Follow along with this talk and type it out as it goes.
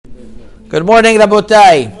Good morning,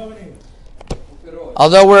 Rabotai.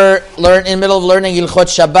 Although we're in the middle of learning Ilchot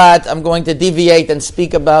Shabbat, I'm going to deviate and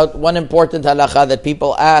speak about one important halacha that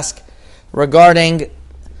people ask regarding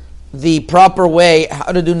the proper way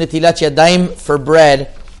how to do netilat yadayim for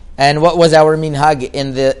bread, and what was our minhag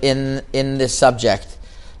in this subject.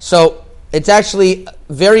 So it's actually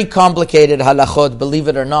very complicated halachot, believe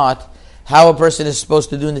it or not, how a person is supposed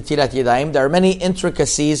to do netilat yadayim. There are many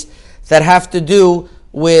intricacies that have to do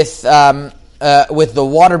with the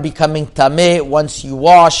water becoming tameh once you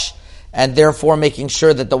wash, and therefore making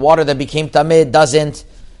sure that the water that became tameh doesn't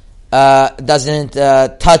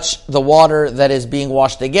touch the water that is being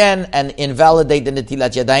washed again and invalidate the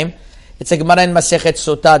netilat yadayim. It's a Gemara in Masechet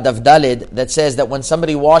Sotah Daf Daled that says that when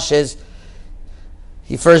somebody washes,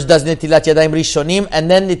 he first does netilat yadayim rishonim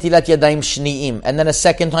and then netilat yadayim shniim, and then a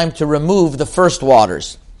second time to remove the first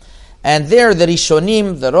waters. And there, the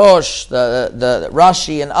Rishonim, the Rosh, the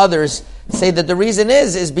Rashi, and others say that the reason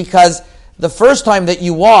is because the first time that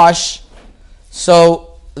you wash,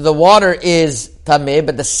 so the water is tameh,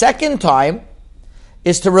 but the second time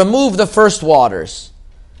is to remove the first waters.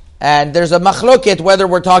 And there's a machloket whether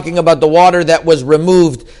we're talking about the water that was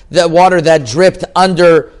removed, the water that dripped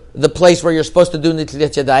under the place where you're supposed to do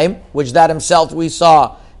netilat yadayim, which that himself we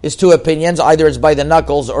saw is two opinions, either it's by the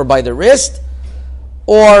knuckles or by the wrist.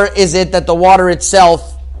 Or is it that the water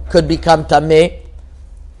itself could become tameh,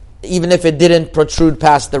 even if it didn't protrude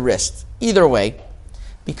past the wrist? Either way,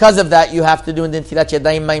 because of that, you have to do netilat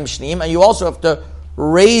yadayim ma'im shniim, and you also have to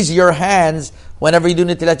raise your hands whenever you do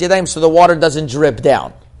netilat yadayim so the water doesn't drip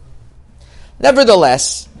down.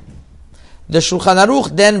 Nevertheless, the Shulchan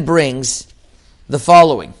Aruch then brings the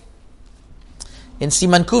following. In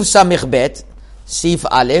Siman Kuf Samich Bet, Sif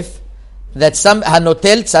Aleph, that some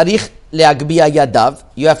hanotel tzarich le'agbiya yadav.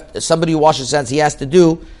 You have somebody who washes hands, he has to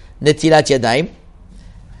do netilat yadayim.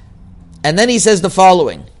 And then he says the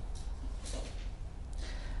following: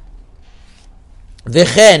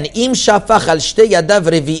 V'chen im shafach al shtei yadav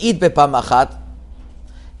revi'it bepam achat.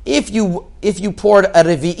 If you poured a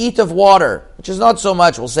revi'it of water, which is not so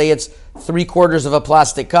much, we'll say it's 3/4 of a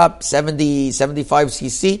plastic cup, 75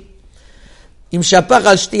 cc. Im shafach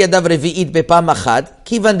al shtei yadav revi'it bepam achat,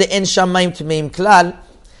 kivan de'en sham mayim tmeim klal.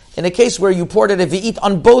 In a case where you poured a revi'it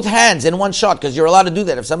on both hands in one shot, because you're allowed to do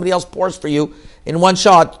that. If somebody else pours for you in one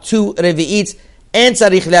shot, 2 revi'its, and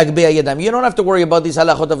tzarich le'agbeya yadam, you don't have to worry about these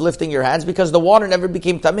halachot of lifting your hands, because the water never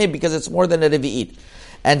became tameh, because it's more than a revi'it.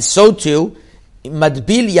 And so too,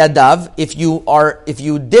 madbil yadav, if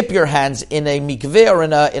you dip your hands in a mikveh or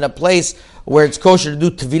in a place where it's kosher to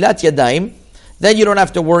do tvilat yadayim, then you don't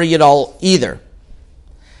have to worry at all either.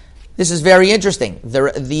 This is very interesting.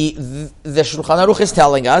 The Shulchan Aruch is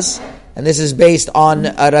telling us, and this is based on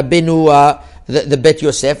Rabbeinu, the Bet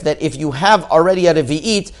Yosef, that if you have already a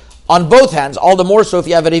revi'it on both hands, all the more so if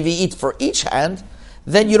you have a revi'it for each hand,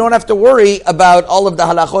 then you don't have to worry about all of the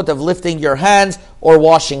halachot of lifting your hands or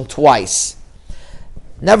washing twice.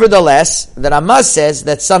 Nevertheless, the Ramah says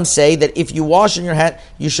that some say that if you wash in your hand,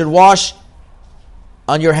 you should wash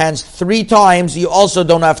on your hands 3 times. You also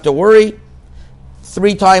don't have to worry.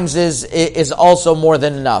 3 times is also more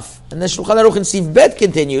than enough. And the Shulchan Aruch in Sif Bet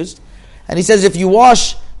continues, and he says if you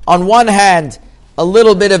wash on one hand a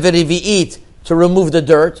little bit of a revi'it to remove the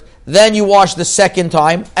dirt, then you wash the second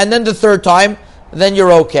time, and then the third time, then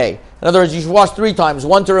you're okay. In other words, you should wash 3 times.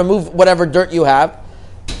 One to remove whatever dirt you have,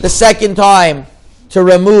 the second time to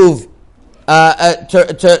remove,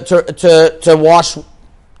 to wash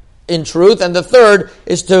in truth, and the third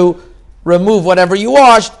is to remove whatever you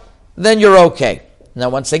washed, then you're okay. Now,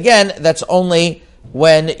 once again, that's only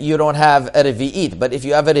when you don't have a revi'it. But if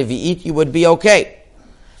you have a revi'it, you would be okay,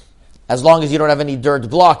 as long as you don't have any dirt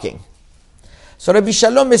blocking. So Rabbi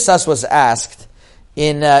Shalom Misas was asked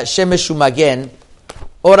in Shemesh Umagen,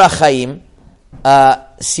 Orach Chaim,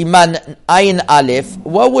 Siman Ayin Aleph,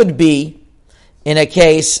 what would be in a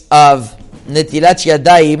case of netilat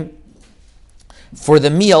yadayim for the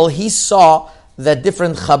meal? He saw that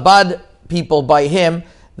different Chabad people by him,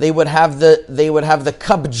 they would have the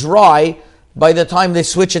cup dry by the time they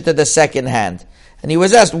switch it to the second hand. And he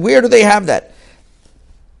was asked, where do they have that?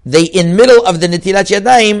 They, in middle of the netilat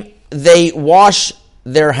yadayim, they wash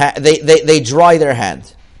their they dry their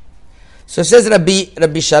hand. So says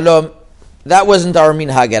Rabbi Shalom, that wasn't our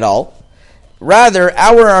minhag at all. Rather,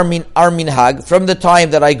 our minhag from the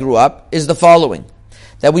time that I grew up is the following: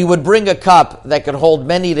 that we would bring a cup that could hold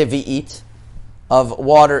many revi'it of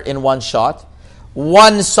water in one shot.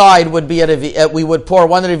 One side would be a revi'it, we would pour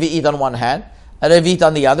 1 revi'it on one hand, a revi'it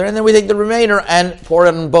on the other, and then we take the remainder and pour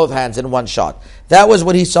it on both hands in one shot. That was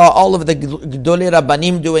what he saw all of the Gdolei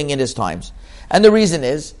Rabbanim doing in his times. And the reason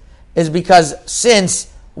is is because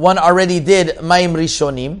since one already did Mayim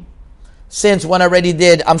Rishonim, since one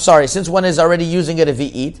is already using a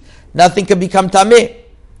Revi'it, nothing can become Tameh.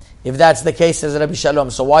 If that's the case, says Rabbi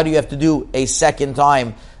Shalom, so why do you have to do a second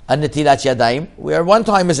time a Netilat Yadayim? Where one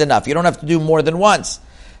time is enough. You don't have to do more than once.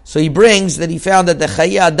 So he brings that he found that the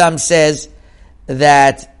Chayei Adam says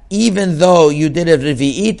that even though you did a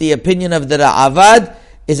Revi'it, the opinion of the Ra'avad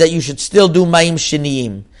is that you should still do Mayim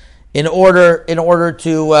Shiniyim in order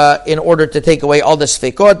to take away all the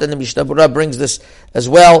Sfekot. And the Mishnah Berurah brings this as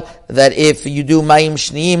well, that if you do Mayim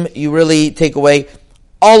Shiniyim, you really take away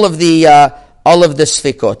all of the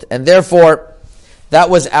Sfekot. And therefore, that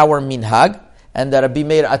was our minhag. And that Rabbi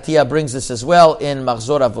Meir Atiyah brings this as well in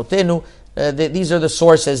Machzor Avotenu. These are the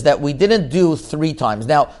sources that we didn't do 3 times.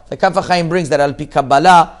 Now, the Kaf HaChaim brings that Al Pi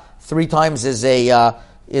Kabbalah 3 times is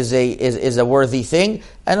a worthy thing,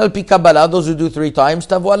 and Al Pi Kabbalah, those who do 3 times,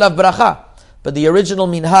 Tavu Alav Bracha. But the original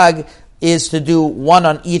minhag is to do 1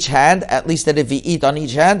 on each hand, at least that if you eat on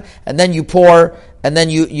each hand, and then you pour,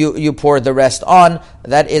 you pour the rest on.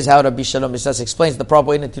 That is how Rabbi Shalom Misas explains the proper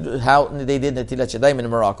way how they did Netilat Yadayim in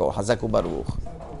Morocco. Hazaku Baruch.